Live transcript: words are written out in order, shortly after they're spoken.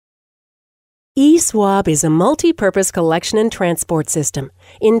ESwab is a multi-purpose collection and transport system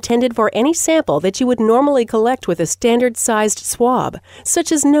intended for any sample that you would normally collect with a standard-sized swab,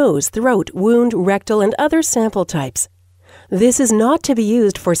 such as nose, throat, wound, rectal, and other sample types. This is not to be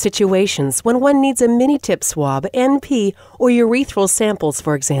used for situations when one needs a Minitip swab, NP, or urethral samples,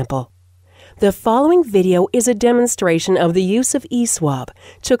 for example. The following video is a demonstration of the use of ESwab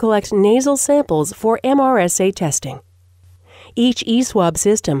to collect nasal samples for MRSA testing. Each ESwab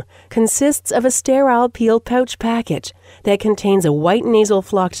system consists of a sterile peel pouch package that contains a white nasal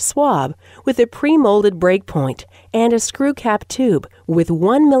flocked swab with a pre-molded breakpoint and a screw cap tube with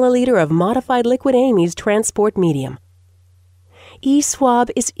 1 milliliter of modified liquid amines transport medium. ESwab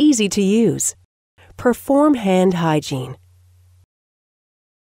is easy to use. Perform hand hygiene.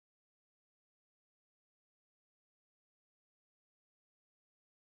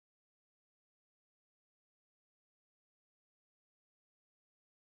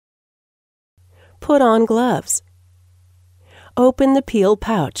 Put on gloves. Open the peel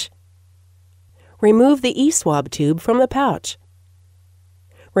pouch. Remove the ESwab tube from the pouch.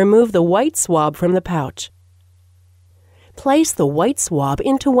 Remove the white swab from the pouch. Place the white swab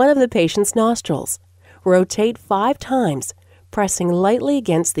into one of the patient's nostrils. Rotate 5 times, pressing lightly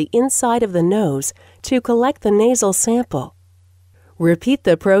against the inside of the nose to collect the nasal sample. Repeat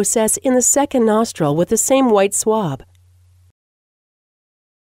the process in the second nostril with the same white swab.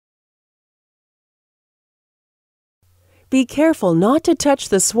 Be careful not to touch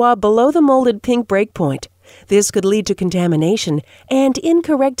the swab below the molded pink breakpoint. This could lead to contamination and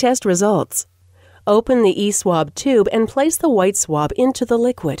incorrect test results. Open the ESwab tube and place the white swab into the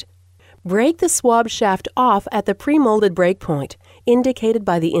liquid. Break the swab shaft off at the pre-molded breakpoint, indicated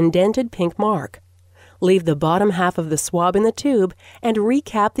by the indented pink mark. Leave the bottom half of the swab in the tube and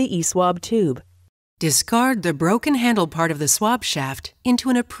recap the ESwab tube. Discard the broken handle part of the swab shaft into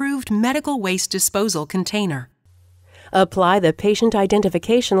an approved medical waste disposal container. Apply the patient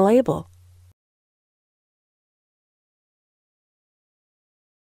identification label.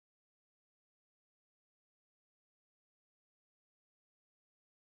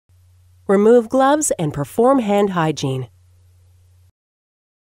 Remove gloves and perform hand hygiene.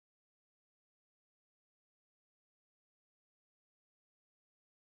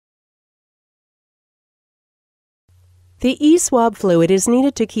 The ESwab fluid is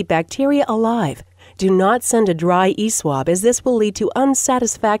needed to keep bacteria alive. Do not send a dry ESwab, as this will lead to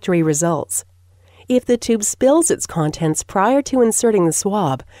unsatisfactory results. If the tube spills its contents prior to inserting the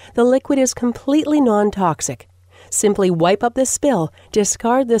swab, the liquid is completely non-toxic. Simply wipe up the spill,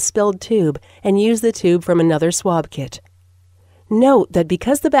 discard the spilled tube, and use the tube from another swab kit. Note that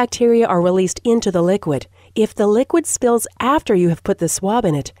because the bacteria are released into the liquid, if the liquid spills after you have put the swab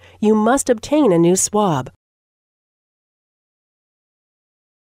in it, you must obtain a new swab.